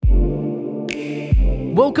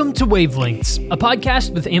Welcome to Wavelengths, a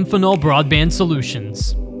podcast with Amphenol Broadband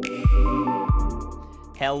Solutions.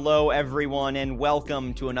 Hello, everyone, and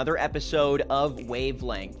welcome to another episode of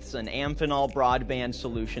Wavelengths, an Amphenol Broadband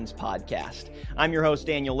Solutions podcast. I'm your host,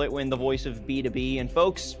 Daniel Litwin, the voice of B2B. And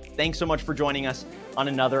folks, thanks so much for joining us on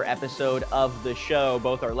another episode of the show,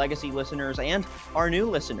 both our legacy listeners and our new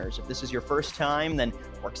listeners. If this is your first time, then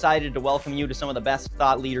we're excited to welcome you to some of the best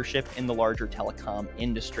thought leadership in the larger telecom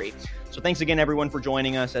industry. So thanks again, everyone, for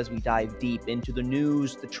joining us as we dive deep into the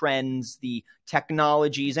news, the trends, the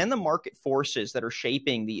technologies, and the market forces that are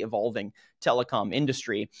shaping the evolving telecom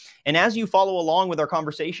industry. And as you follow along with our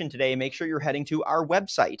conversation today, make sure you're heading to our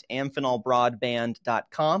website,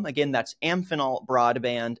 amphenolbroadband.com. Again, that's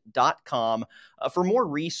amphenolbroadband.com for more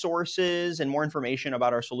resources and more information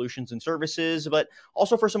about our solutions and services, but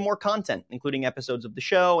also for some more content, including episodes of the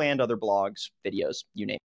show and other blogs, videos, you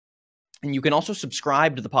name it. And you can also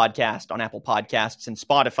subscribe to the podcast on Apple Podcasts and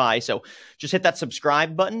Spotify. So just hit that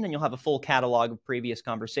subscribe button and you'll have a full catalog of previous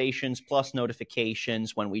conversations plus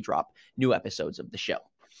notifications when we drop new episodes of the show.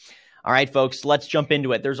 All right, folks, let's jump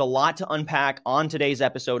into it. There's a lot to unpack on today's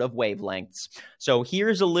episode of Wavelengths. So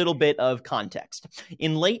here's a little bit of context.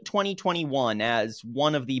 In late 2021, as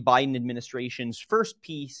one of the Biden administration's first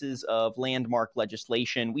pieces of landmark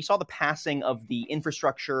legislation, we saw the passing of the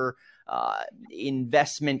Infrastructure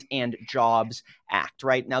Investment and Jobs Act,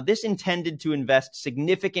 right? Now, this intended to invest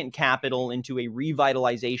significant capital into a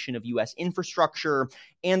revitalization of U.S. infrastructure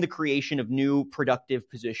and the creation of new productive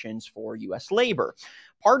positions for U.S. labor.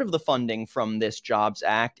 Part of the funding from this Jobs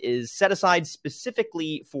Act is set aside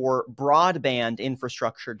specifically for broadband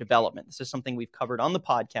infrastructure development. This is something we've covered on the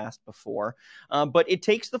podcast before, but it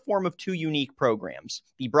takes the form of two unique programs: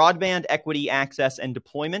 the Broadband Equity Access and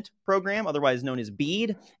Deployment Program, otherwise known as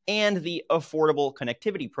BEAD, and the Affordable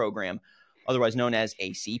Connectivity Program, otherwise known as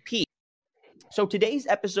ACP. So today's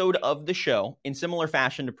episode of the show, in similar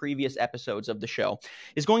fashion to previous episodes of the show,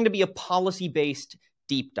 is going to be a policy-based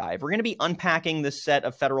deep dive. We're going to be unpacking the set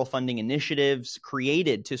of federal funding initiatives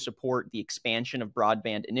created to support the expansion of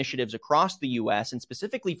broadband initiatives across the U.S. and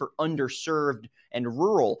specifically for underserved and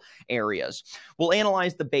rural areas. We'll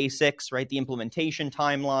analyze the basics, right? The implementation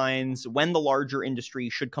timelines, when the larger industry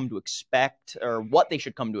should come to expect, or what they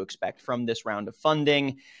should come to expect from this round of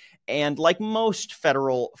funding. And like most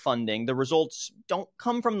federal funding, the results don't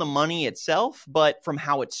come from the money itself, but from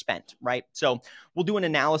how it's spent, right? So we'll do an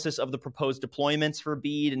analysis of the proposed deployments for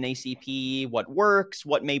BEAD and ACP, what works,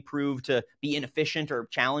 what may prove to be inefficient or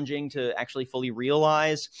challenging to actually fully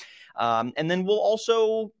realize. And then we'll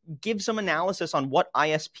also give some analysis on what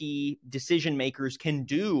ISP decision makers can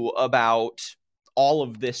do about all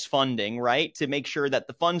of this funding, right, to make sure that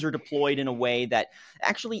the funds are deployed in a way that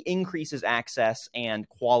actually increases access and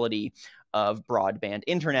quality of broadband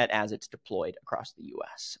internet as it's deployed across the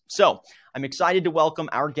U.S. So I'm excited to welcome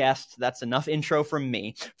our guest. That's enough intro from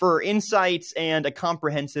me. For insights and a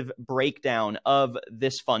comprehensive breakdown of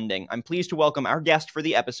this funding, I'm pleased to welcome our guest for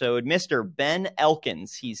the episode, Mr. Ben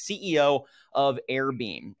Elkins. He's CEO of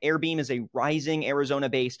AireBeam. AireBeam is a rising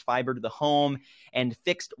Arizona-based fiber-to-the-home and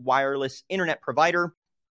fixed wireless internet provider.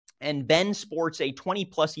 And Ben sports a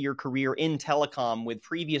 20-plus year career in telecom with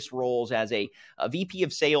previous roles as a VP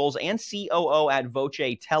of sales and COO at Voce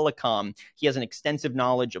Telecom. He has an extensive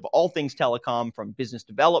knowledge of all things telecom, from business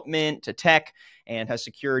development to tech, and has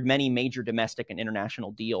secured many major domestic and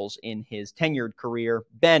international deals in his tenured career.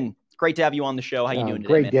 Ben, great to have you on the show. How you doing today,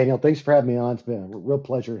 Great, man? Daniel. Thanks for having me on. It's been a real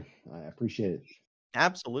pleasure. I appreciate it.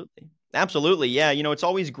 Absolutely. Absolutely. Yeah. It's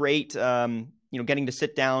always great, getting to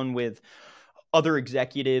sit down with other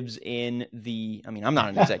executives in I'm not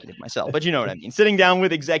an executive myself, but you know what I mean. Sitting down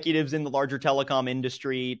with executives in the larger telecom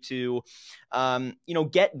industry to,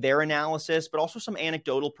 get their analysis, but also some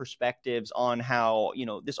anecdotal perspectives on how,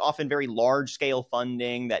 this often very large scale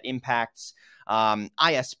funding that impacts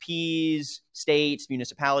ISPs, states,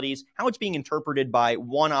 municipalities, how it's being interpreted by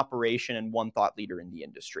one operation and one thought leader in the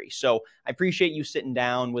industry. So I appreciate you sitting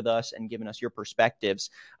down with us and giving us your perspectives.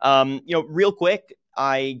 Real quick,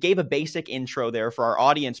 I gave a basic intro there for our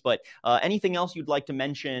audience, but anything else you'd like to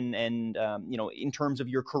mention and, in terms of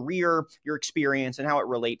your career, your experience, and how it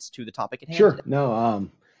relates to the topic at hand? Sure. Today?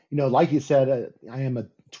 No, like you said, I am a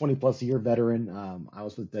 20-plus year veteran. I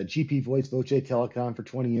was with the GP Voice Telecom for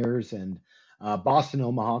 20 years and Boston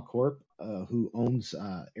Omaha Corp, who owns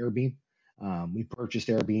AireBeam. We purchased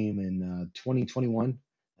AireBeam in 2021,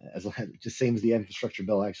 just same as the infrastructure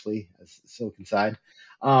bill, actually, as Silicon Side.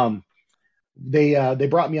 They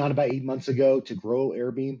brought me on about 8 months ago to grow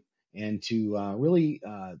AireBeam and to really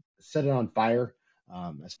set it on fire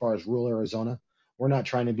as far as rural Arizona. We're not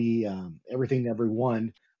trying to be everything to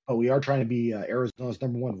everyone, but we are trying to be Arizona's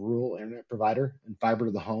 #1 rural internet provider and fiber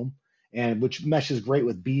to the home, and which meshes great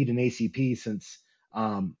with BEAD and ACP since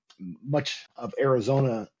much of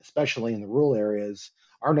Arizona, especially in the rural areas,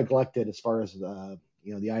 are neglected as far as the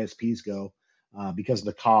ISPs go because of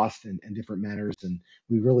the cost and different matters. And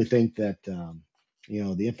we really think that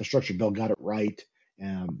the infrastructure bill got it right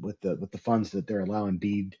with the funds that they're allowing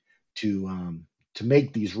BEAD to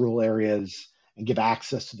make these rural areas and give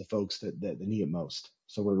access to the folks that need it most.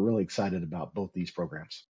 So we're really excited about both these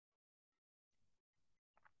programs.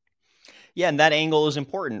 Yeah, and that angle is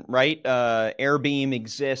important, right? AireBeam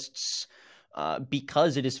exists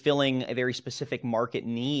because it is filling a very specific market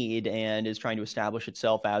need and is trying to establish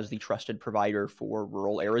itself as the trusted provider for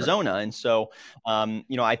rural Arizona. And so,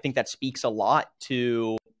 I think that speaks a lot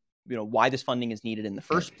to why this funding is needed in the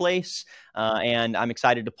first place. And I'm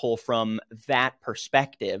excited to pull from that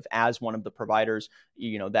perspective as one of the providers,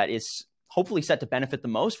 that is hopefully set to benefit the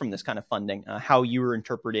most from this kind of funding, how you are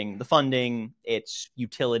interpreting the funding, its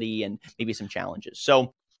utility, and maybe some challenges.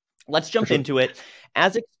 So let's jump into it.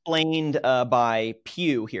 As explained by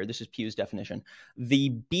Pew here, this is Pew's definition. The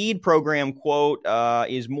BEAD program, quote,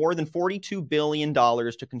 is more than $42 billion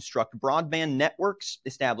to construct broadband networks,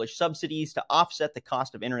 establish subsidies to offset the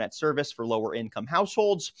cost of internet service for lower income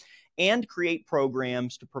households, and create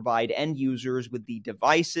programs to provide end users with the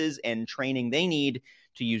devices and training they need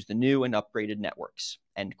to use the new and upgraded networks,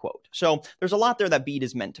 end quote. So there's a lot there that BEAD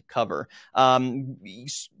is meant to cover.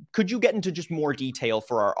 Could you get into just more detail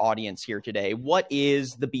for our audience here today? What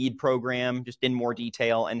is the BEAD program, just in more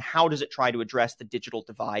detail, and how does it try to address the digital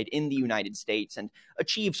divide in the United States and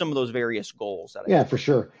achieve some of those various goals? For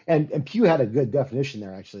sure. And Pew had a good definition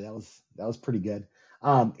there, actually. That was pretty good.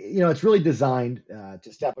 It's really designed to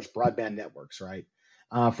establish broadband networks, right,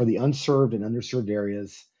 for the unserved and underserved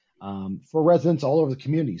areas, for residents all over the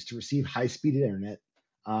communities to receive high-speed internet,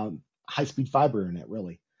 high-speed fiber internet,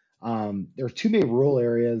 really. There are too many rural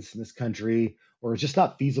areas in this country where it's just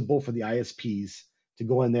not feasible for the ISPs to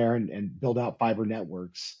go in there and build out fiber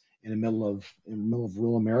networks in the middle of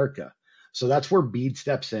rural America. So that's where BEAD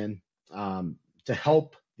steps in to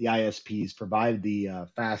help the ISPs provide the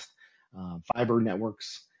fast fiber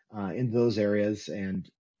networks in those areas, and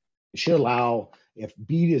it should allow, if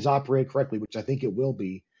BEAD is operated correctly, which I think it will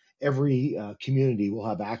be, every community will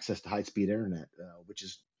have access to high-speed internet, which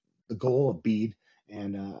is the goal of BEAD,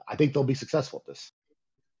 and I think they'll be successful at this.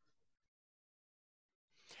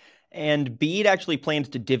 And BEAD actually plans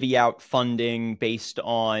to divvy out funding based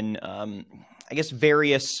on,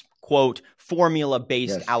 various, quote,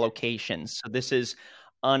 formula-based allocations. So this is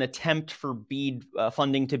an attempt for BEAD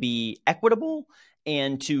funding to be equitable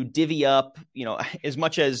and to divvy up, as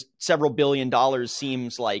much as several $billion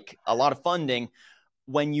seems like a lot of funding,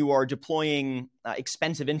 when you are deploying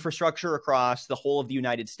expensive infrastructure across the whole of the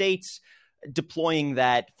United States, deploying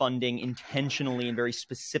that funding intentionally and very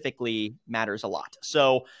specifically matters a lot.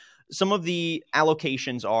 So some of the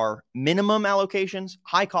allocations are minimum allocations,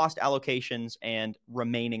 high cost allocations, and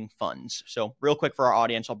remaining funds. So real quick for our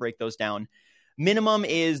audience, I'll break those down. Minimum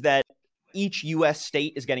is that each U.S.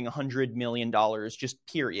 state is getting $100 million, just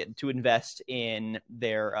period, to invest in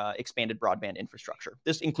their expanded broadband infrastructure.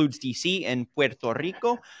 This includes D.C. and Puerto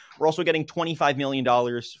Rico. We're also getting $25 million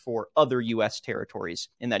for other U.S. territories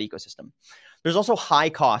in that ecosystem. There's also high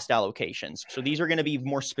cost allocations. So these are going to be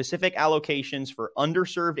more specific allocations for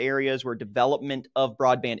underserved areas where development of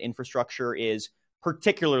broadband infrastructure is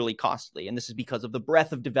particularly costly. And this is because of the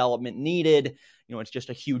breadth of development needed. It's just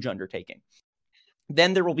a huge undertaking.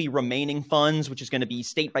 Then there will be remaining funds, which is going to be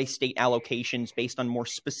state-by-state allocations based on more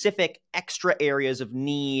specific extra areas of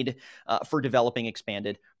need for developing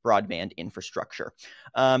expanded broadband infrastructure.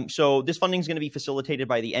 So this funding is going to be facilitated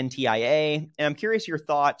by the NTIA. And I'm curious your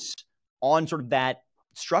thoughts on sort of that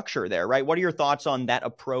structure there, right? What are your thoughts on that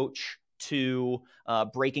approach to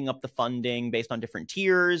breaking up the funding based on different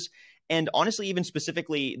tiers? And honestly, even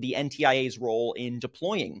specifically, the NTIA's role in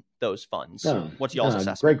deploying those funds. What's y'all's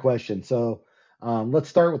assessment? Great question. So let's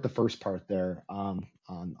start with the first part there on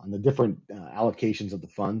the different allocations of the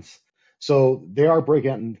funds. So they are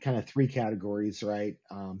breaking out in kind of three categories, right?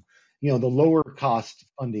 The lower cost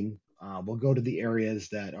funding will go to the areas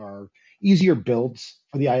that are easier builds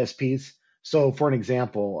for the ISPs. So for an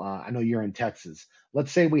example, I know you're in Texas.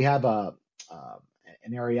 Let's say we have an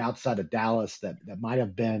area outside of Dallas that might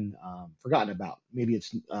have been forgotten about. Maybe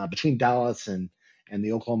it's between Dallas and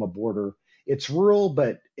the Oklahoma border. It's rural,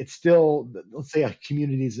 but it's still, let's say, a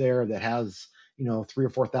community's there that has 3,000 or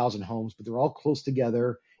 4,000 homes, but they're all close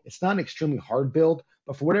together. It's not an extremely hard build,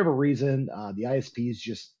 but for whatever reason, the ISPs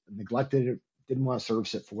just neglected it, didn't want to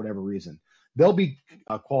service it for whatever reason. they'll be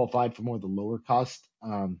qualified for more of the lower cost,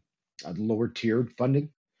 lower tiered funding.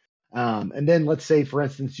 And then let's say, for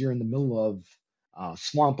instance, you're in the middle of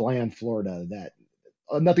swampland, Florida, that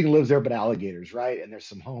nothing lives there but alligators, right? And there's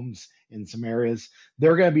some homes in some areas.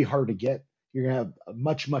 They're going to be hard to get. You're going to have a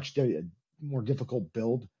much more difficult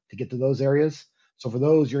build to get to those areas. So for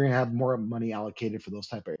those, you're going to have more money allocated for those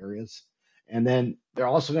type of areas. And then they're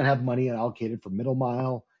also going to have money allocated for middle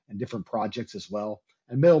mile and different projects as well.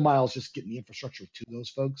 And middle mile is just getting the infrastructure to those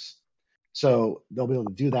folks. So they'll be able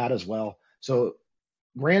to do that as well. So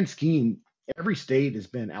grand scheme, every state has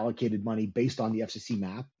been allocated money based on the FCC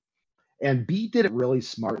map. And BEAD did it really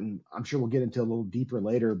smart, and I'm sure we'll get into a little deeper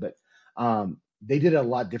later, but they did it a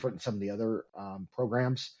lot different than some of the other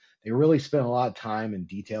programs. They really spent a lot of time and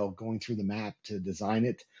detail going through the map to design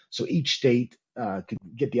it so each state could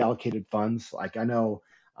get the allocated funds. Like I know,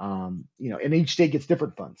 and each state gets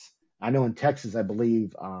different funds. I know in Texas, I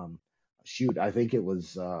believe, I think it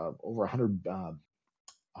was over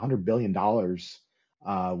 $100 billion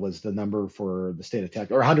was the number for the state of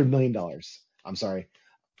Texas, or $100 million. I'm sorry,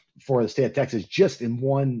 for the state of Texas, just in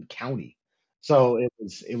one county. So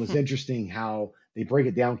it was interesting how they break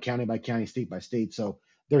it down county by county, state by state. So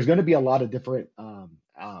there's going to be a lot of different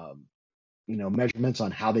measurements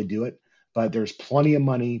on how they do it, but there's plenty of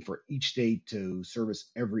money for each state to service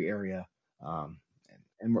every area,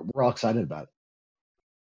 and we're all excited about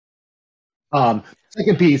it.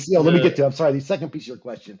 Second piece, let me get to. I'm sorry, the second piece of your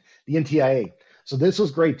question, the NTIA. So this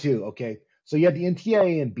was great too. Okay, so you have the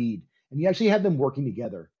NTIA and BEAD, and you actually have them working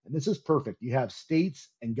together, and this is perfect. You have states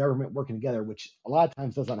and government working together, which a lot of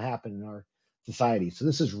times doesn't happen in our society. So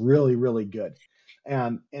this is really, really good.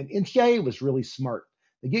 And NTIA was really smart.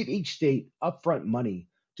 They gave each state upfront money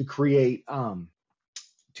to create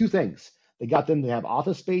two things. They got them to have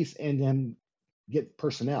office space and then get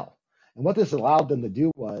personnel. And what this allowed them to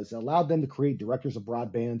do was it allowed them to create directors of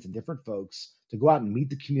broadbands and different folks to go out and meet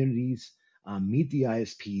the communities, meet the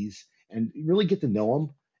ISPs, and really get to know them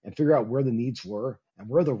and figure out where the needs were and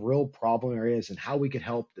where the real problem areas and how we could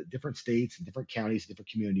help the different states and different counties, different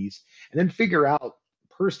communities, and then figure out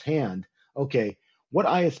firsthand, okay, what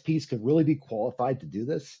ISPs could really be qualified to do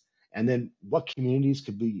this, and then what communities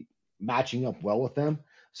could be matching up well with them.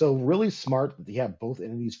 So really smart that they have both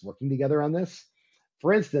entities working together on this.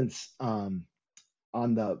 For instance, on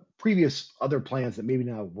the previous other plans that maybe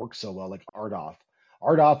not work so well, like RDOF.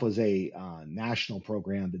 RDOF was a national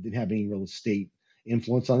program that didn't have any real state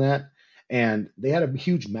influence on that. And they had a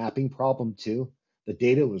huge mapping problem too. The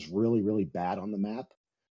data was really, really bad on the map.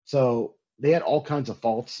 So they had all kinds of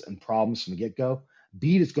faults and problems from the get-go.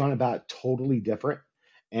 BEAD has gone about totally different.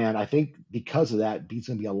 And I think because of that, BEAD's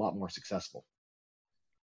going to be a lot more successful.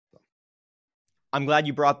 I'm glad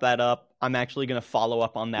you brought that up. I'm actually going to follow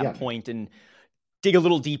up on that point and dig a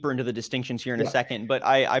little deeper into the distinctions here in a second. But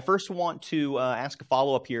I first want to ask a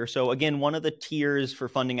follow-up here. So again, one of the tiers for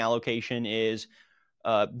funding allocation is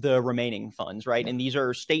the remaining funds, right? And these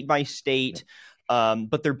are state by state,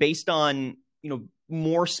 but they're based on,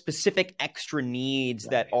 more specific extra needs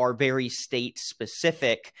that are very state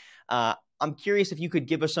specific. I'm curious if you could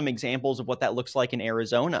give us some examples of what that looks like in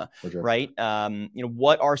Arizona, right?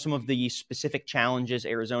 What are some of the specific challenges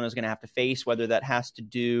Arizona is going to have to face, whether that has to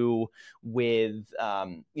do with,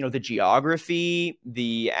 the geography,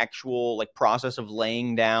 the actual process of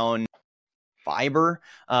laying down fiber,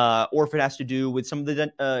 or if it has to do with some of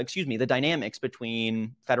the dynamics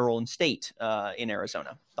between federal and state in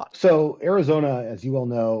Arizona. Thoughts? So Arizona, as you all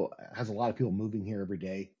know, has a lot of people moving here every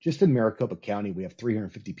day. Just in Maricopa County, we have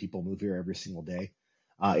 350 people move here every single day.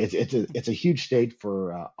 It's a huge state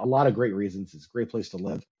for a lot of great reasons. It's a great place to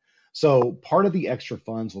live. So part of the extra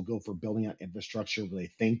funds will go for building out infrastructure where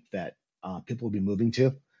they think that people will be moving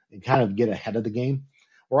to and kind of get ahead of the game.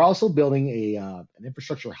 We're also building an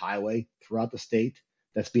infrastructure highway throughout the state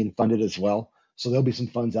that's being funded as well. So there'll be some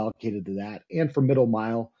funds allocated to that, and for middle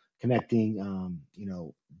mile connecting,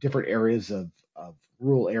 different areas of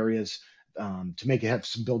rural areas to make it have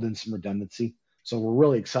build in some redundancy. So we're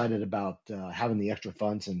really excited about having the extra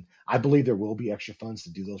funds, and I believe there will be extra funds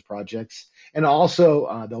to do those projects. And also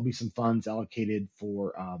there'll be some funds allocated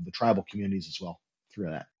for the tribal communities as well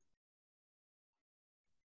through that.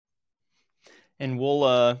 And we'll,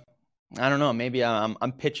 I don't know, maybe I'm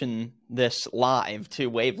pitching this live to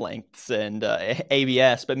Wavelengths and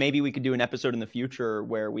ABS, but maybe we could do an episode in the future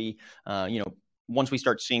where we, once we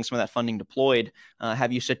start seeing some of that funding deployed,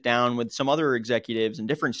 have you sit down with some other executives in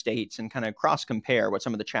different states and kind of cross compare what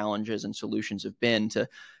some of the challenges and solutions have been to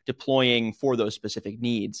deploying for those specific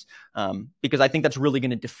needs. Because I think that's really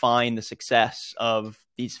going to define the success of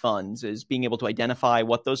these funds, is being able to identify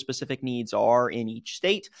what those specific needs are in each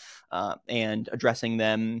state and addressing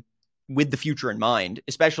them with the future in mind,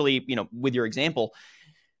 especially, with your example,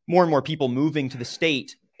 more and more people moving to the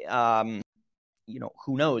state.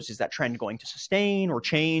 Who knows, is that trend going to sustain or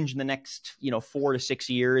change in the next, 4 to 6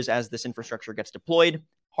 years as this infrastructure gets deployed?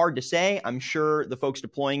 Hard to say. I'm sure the folks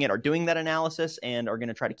deploying it are doing that analysis and are going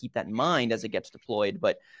to try to keep that in mind as it gets deployed.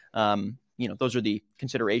 But, those are the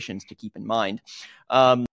considerations to keep in mind.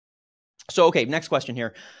 Okay, next question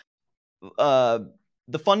here.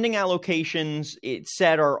 The funding allocations, it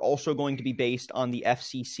said, are also going to be based on the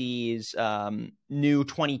FCC's new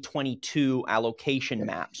 2022 allocation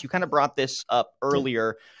maps. You kind of brought this up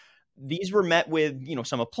earlier. These were met with,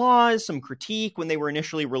 some applause, some critique when they were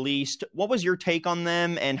initially released. What was your take on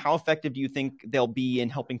them, and how effective do you think they'll be in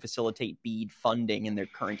helping facilitate BEAD funding in their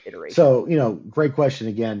current iteration? So, great question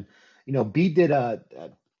again. BEAD did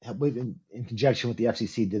in conjunction with the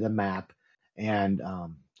FCC, did a map, and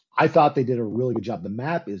I thought they did a really good job. The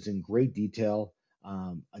map is in great detail.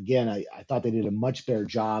 Again, I thought they did a much better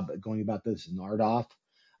job at going about this in RDOF.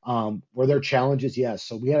 Were there challenges? Yes.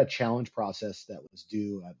 So we had a challenge process that was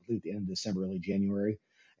due, I believe, at the end of December, early January.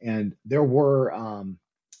 And there were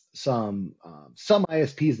some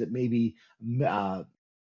ISPs that maybe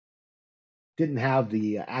didn't have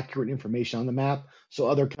the accurate information on the map. So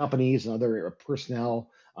other companies and other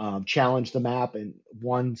personnel challenged the map, and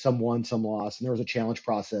some won, some lost. And there was a challenge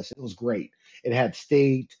process. It was great. It had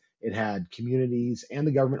state, it had communities, and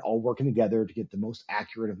the government all working together to get the most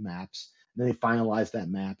accurate of maps. And then they finalized that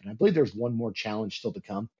map. And I believe there's one more challenge still to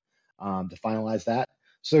come to finalize that.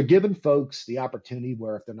 So they're giving folks the opportunity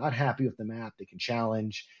where if they're not happy with the map, they can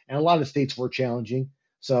challenge. And a lot of states were challenging.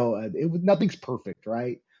 So nothing's perfect,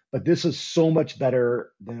 right? But this is so much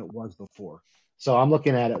better than it was before. So I'm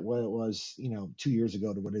looking at it what it was, 2 years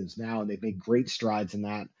ago to what it is now, and they've made great strides in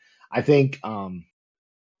that. I think,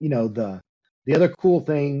 the other cool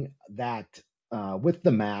thing that with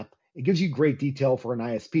the map, it gives you great detail for an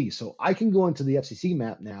ISP. So I can go into the FCC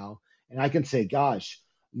map now, and I can say, gosh,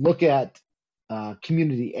 look at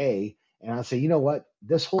community A, and I'll say, you know what,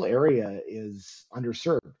 this whole area is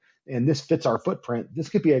underserved, and this fits our footprint. This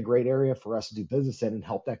could be a great area for us to do business in and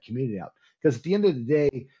help that community out. Because at the end of the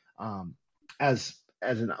day, as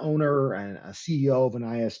an owner and a CEO of an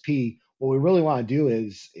ISP, what we really want to do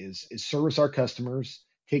is service our customers,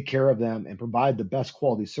 take care of them, and provide the best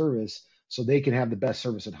quality service so they can have the best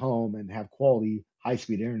service at home and have quality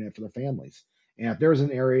high-speed internet for their families. And if there's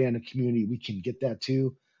an area in a community we can get that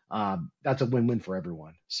to, that's a win-win for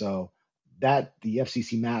everyone. So that the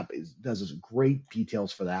FCC map does great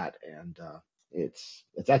details for that, and it's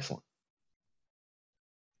excellent.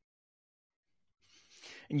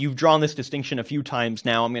 And you've drawn this distinction a few times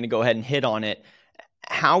now. I'm going to go ahead and hit on it.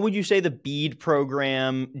 How would you say the BEAD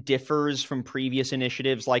program differs from previous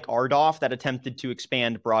initiatives like RDOF that attempted to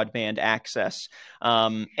expand broadband access?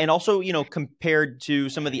 And also, compared to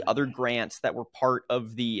some of the other grants that were part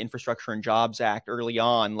of the Infrastructure and Jobs Act early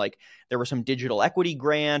on, like there were some digital equity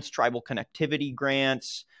grants, tribal connectivity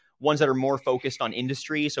grants, ones that are more focused on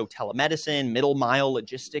industry, so telemedicine, middle mile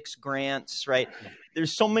logistics grants, right?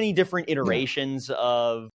 There's so many different iterations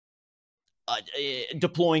of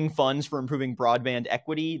deploying funds for improving broadband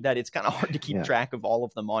equity that it's kind of hard to keep track of all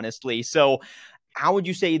of them, honestly. So how would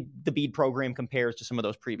you say the BEAD program compares to some of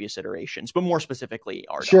those previous iterations, but more specifically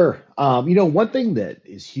RDOF? Sure. One thing that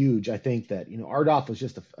is huge, I think that, RDOF was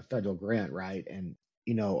just a federal grant, right? And,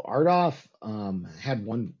 RDOF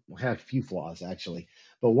had a few flaws, actually.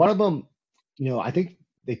 But one of them, I think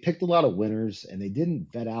they picked a lot of winners and they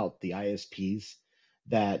didn't vet out the ISPs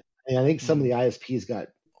and I think some of the ISPs got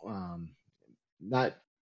not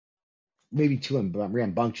maybe too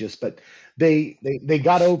rambunctious, but they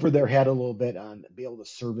got over their head a little bit on being able to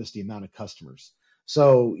service the amount of customers.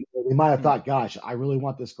 So they might have thought, gosh, I really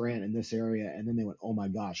want this grant in this area. And then they went, oh my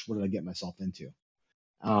gosh, what did I get myself into?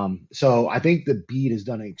 So I think the BEAD has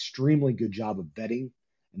done an extremely good job of vetting,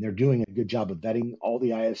 and they're doing a good job of vetting all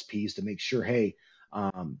the ISPs to make sure, hey,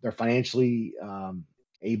 they're financially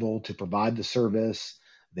able to provide the service.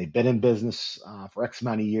 They've been in business for X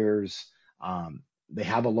amount of years. They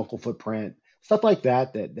have a local footprint, stuff like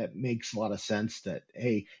that makes a lot of sense that,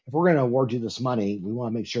 hey, if we're going to award you this money, we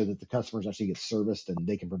want to make sure that the customers actually get serviced and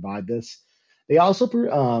they can provide this. They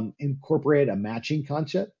also incorporate a matching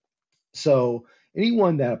concept. So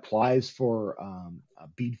anyone that applies for a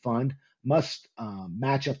BEAD fund must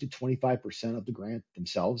match up to 25% of the grant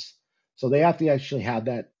themselves. So they have to actually have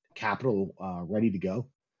that capital ready to go.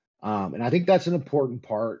 And I think that's an important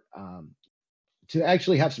part to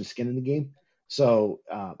actually have some skin in the game. So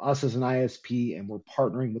us as an ISP, and we're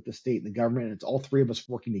partnering with the state and the government, and it's all three of us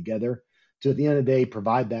working together to, at the end of the day,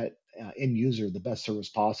 provide that end user the best service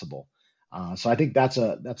possible. So I think that's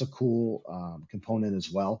a cool component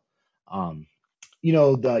as well.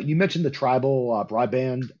 You mentioned the tribal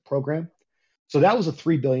broadband program. So that was a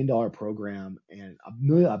 $3 billion program, and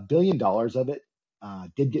 $1 billion of it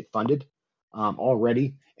did get funded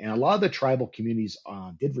already. And a lot of the tribal communities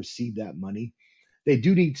did receive that money. They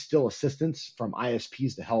do need still assistance from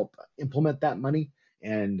ISPs to help implement that money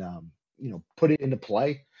and put it into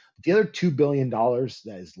play. The other $2 billion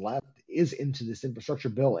that is left is into this infrastructure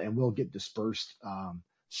bill and will get dispersed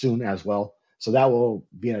soon as well. So that will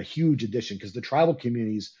be a huge addition, because the tribal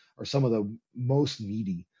communities are some of the most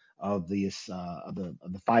needy of the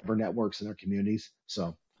fiber networks in their communities.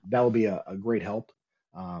 So that will be a great help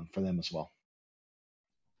for them as well.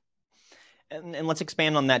 And let's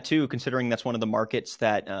expand on that too, considering that's one of the markets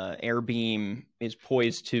that AireBeam is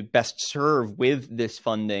poised to best serve with this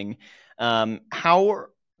funding. How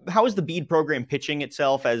is the BEAD program pitching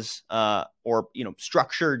itself as,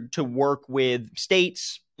 structured to work with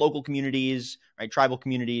states, local communities, right, tribal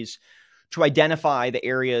communities, to identify the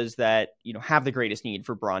areas that have the greatest need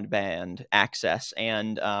for broadband access,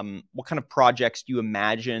 and what kind of projects do you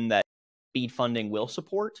imagine that BEAD funding will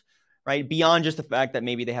support? Right, beyond just the fact that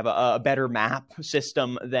maybe they have a better map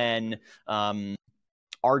system than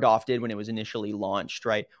RDOF did when it was initially launched,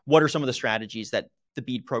 right? What are some of the strategies that the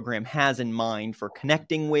BEAD program has in mind for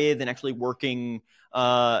connecting with and actually working,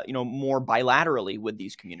 more bilaterally with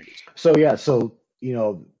these communities? So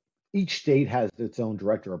each state has its own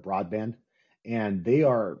director of broadband, and they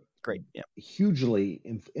are Great, yeah, hugely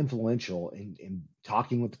influential in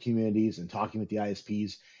talking with the communities and talking with the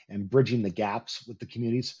ISPs and bridging the gaps with the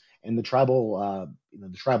communities. And the tribal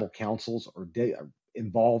councils are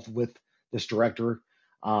involved with this director.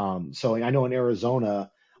 So I know in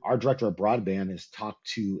Arizona, our director of broadband has talked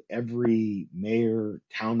to every mayor,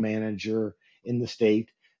 town manager in the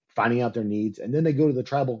state, finding out their needs, and then they go to the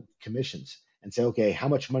tribal commissions and say, okay, how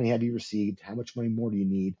much money have you received? How much money more do you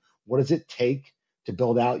need? What does it take to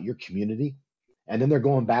build out your community? And then they're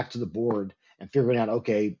going back to the board and figuring out,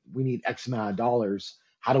 okay, we need X amount of dollars.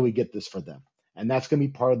 How do we get this for them? And that's going to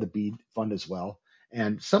be part of the BEAD fund as well.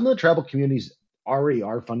 And some of the tribal communities already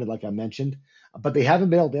are funded, like I mentioned, but they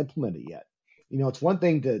haven't been able to implement it yet. It's one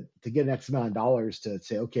thing to get an X amount of dollars to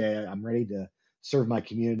say, okay, I'm ready to serve my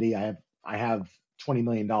community. I have $20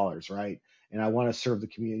 million, right? And I want to serve the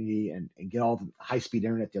community and get all the high-speed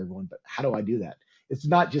internet to everyone. But how do I do that? It's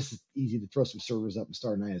not just easy to throw some servers up and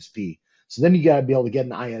start an ISP. So then you got to be able to get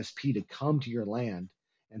an ISP to come to your land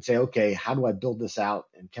and say, okay, how do I build this out,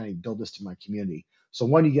 and can I build this to my community? So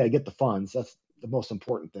one, you got to get the funds. That's the most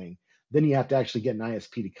important thing. Then you have to actually get an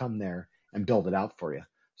ISP to come there and build it out for you.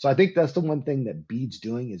 So I think that's the one thing that BEAD's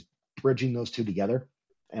doing, is bridging those two together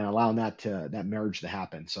and allowing that marriage to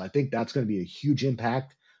happen. So I think that's going to be a huge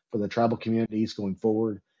impact for the tribal communities going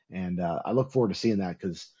forward. And I look forward to seeing that,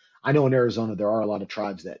 because I know in Arizona there are a lot of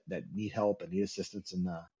tribes that need help and need assistance,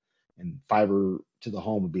 and fiber to the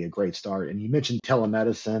home would be a great start. And you mentioned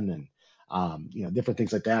telemedicine and different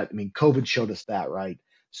things like that. I mean, COVID showed us that, right?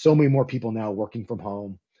 So many more people now working from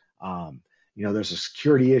home. There's a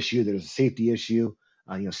security issue, there's a safety issue.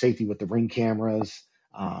 Safety with the Ring cameras.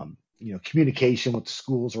 Communication with the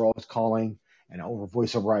schools are always calling, and over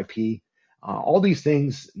voice over IP. All these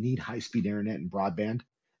things need high-speed internet and broadband,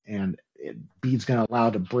 and BEAD's going to allow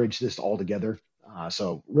to bridge this all together.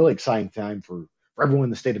 So really exciting time for everyone in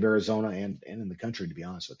the state of Arizona and in the country, to be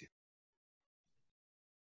honest with you.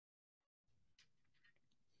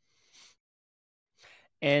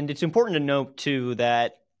 And it's important to note too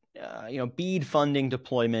that BEAD funding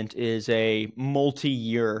deployment is a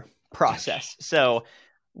multi-year process. So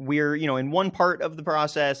we're in one part of the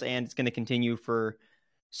process, and it's going to continue for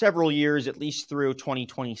several years, at least through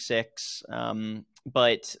 2026.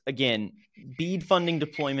 But again, BEAD funding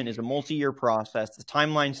deployment is a multi-year process. The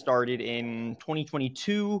timeline started in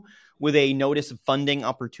 2022 with a notice of funding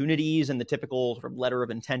opportunities and the typical sort of letter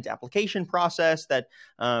of intent application process that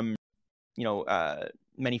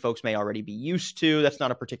many folks may already be used to. That's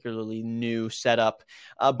not a particularly new setup.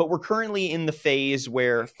 But we're currently in the phase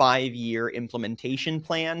where 5-year implementation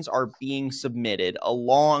plans are being submitted,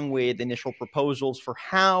 along with initial proposals for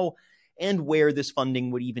how and where this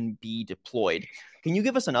funding would even be deployed. Can you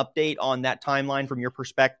give us an update on that timeline from your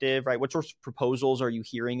perspective, right? What sorts of proposals are you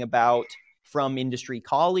hearing about? from industry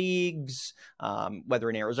colleagues, whether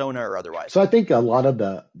in Arizona or otherwise? So I think a lot of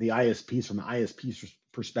the ISPs, from an ISP's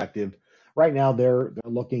perspective, right now they're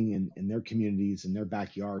looking in their communities, in their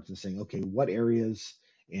backyards, and saying, okay, what areas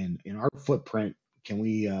in our footprint can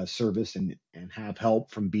we service and have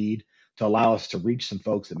help from BEAD to allow us to reach some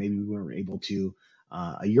folks that maybe we weren't able to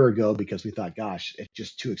a year ago because we thought, gosh, it's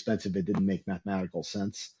just too expensive. It didn't make mathematical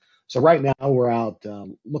sense. So right now we're out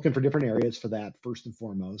looking for different areas for that. First and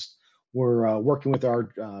foremost, we're working with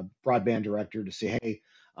our broadband director to say, hey,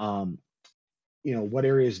 what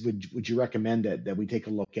areas would you recommend that we take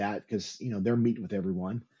a look at? Because they're meeting with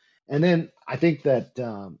everyone. And then I think that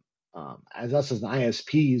as us as an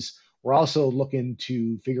ISPs, we're also looking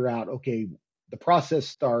to figure out, okay, the process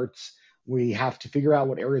starts. We have to figure out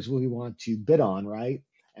what areas we want to bid on, right?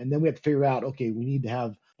 And then we have to figure out, okay, we need to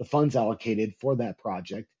have the funds allocated for that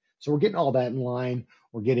project. So we're getting all that in line.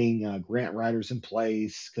 We're getting grant writers in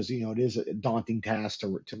place because, it is a daunting task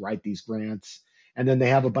to write these grants. And then they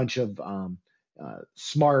have a bunch of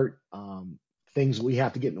smart things we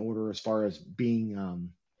have to get in order as far as being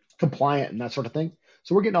compliant and that sort of thing.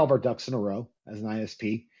 So we're getting all of our ducks in a row as an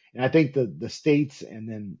ISP. And I think the states and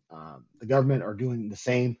then the government are doing the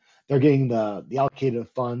same. They're getting the allocated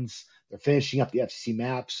funds. They're finishing up the FCC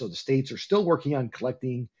maps. So the states are still working on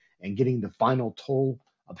collecting and getting the final total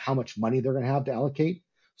of how much money they're going to have to allocate.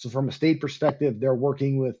 So from a state perspective, they're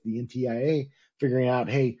working with the NTIA, figuring out,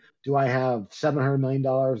 hey, do I have $700 million?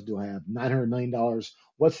 Do I have $900 million?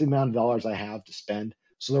 What's the amount of dollars I have to spend?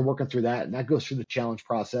 So they're working through that, and that goes through the challenge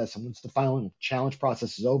process. And once the final challenge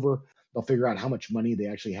process is over, they'll figure out how much money they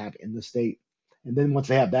actually have in the state. And then once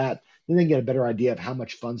they have that, then they get a better idea of how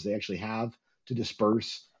much funds they actually have to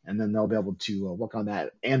disperse. And then they'll be able to work on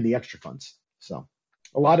that and the extra funds. So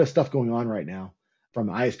a lot of stuff going on right now from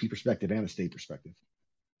an ISP perspective and a state perspective.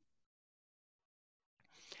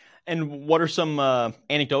 And what are some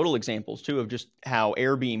anecdotal examples, too, of just how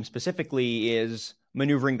AireBeam specifically is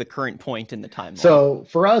maneuvering the current point in the timeline? So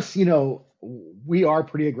for us, we are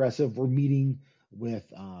pretty aggressive. We're meeting with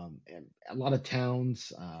a lot of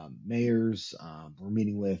towns, mayors. We're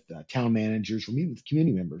meeting with town managers. We're meeting with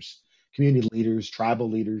community members, community leaders, tribal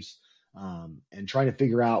leaders, and trying to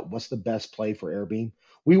figure out what's the best play for AireBeam.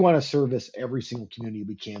 We want to service every single community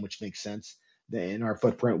we can, which makes sense in our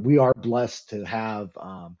footprint. We are blessed to have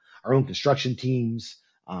our own construction teams.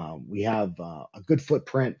 We have a good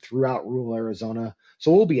footprint throughout rural Arizona.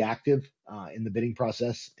 So we'll be active in the bidding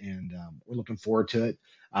process, and we're looking forward to it.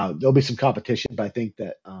 There'll be some competition, but I think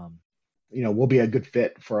that, we'll be a good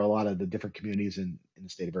fit for a lot of the different communities in the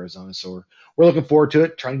state of Arizona. So we're looking forward to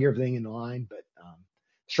it, trying to get everything in line. But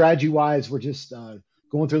strategy-wise, we're just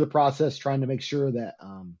going through the process, trying to make sure that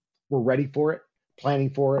we're ready for it,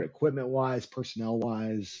 planning for it, equipment-wise,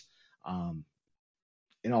 personnel-wise,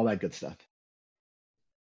 and all that good stuff.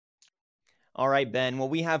 All right, Ben. Well,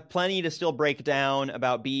 we have plenty to still break down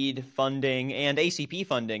about BEAD funding and ACP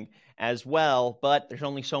funding as well, but there's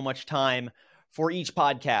only so much time for each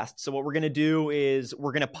podcast. So what we're going to do is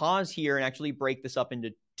we're going to pause here and actually break this up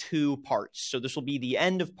into two parts. So this will be the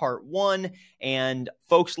end of part one, and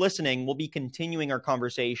folks listening will be continuing our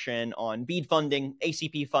conversation on BEAD funding,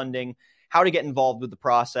 ACP funding, how to get involved with the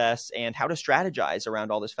process, and how to strategize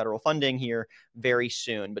around all this federal funding here very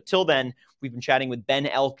soon. But till then, we've been chatting with Ben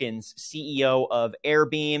Elkins, CEO of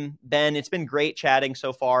AireBeam. Ben, it's been great chatting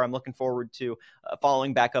so far. I'm looking forward to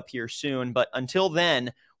following back up here soon. But until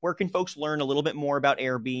then, where can folks learn a little bit more about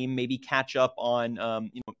AireBeam, maybe catch up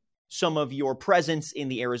on some of your presence in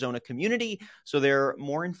the Arizona community so they're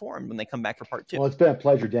more informed when they come back for part two? Well, it's been a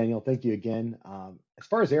pleasure, Daniel. Thank you again. As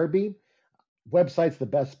far as AireBeam, website's the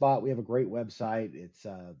best spot. We have a great website. It's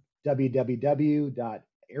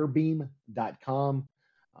www.airbeam.com.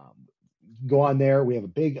 Go on there. We have a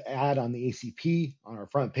big ad on the ACP on our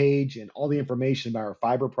front page, and all the information about our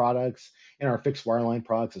fiber products and our fixed wireline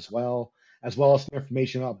products as well as some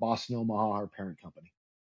information about Boston Omaha, our parent company.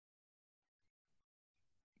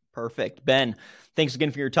 Perfect. Ben, thanks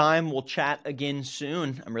again for your time. We'll chat again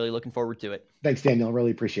soon. I'm really looking forward to it. Thanks, Daniel. Really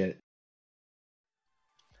appreciate it.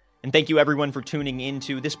 And thank you, everyone, for tuning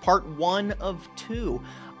into this part one of two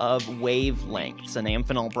of Wavelengths, an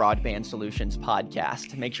Amphenol Broadband Solutions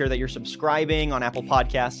podcast. Make sure that you're subscribing on Apple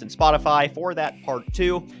Podcasts and Spotify for that part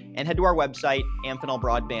two, and head to our website,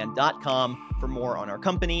 amphenolbroadband.com, for more on our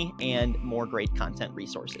company and more great content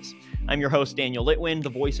resources. I'm your host, Daniel Litwin,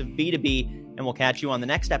 the voice of B2B, and we'll catch you on the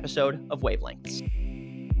next episode of Wavelengths.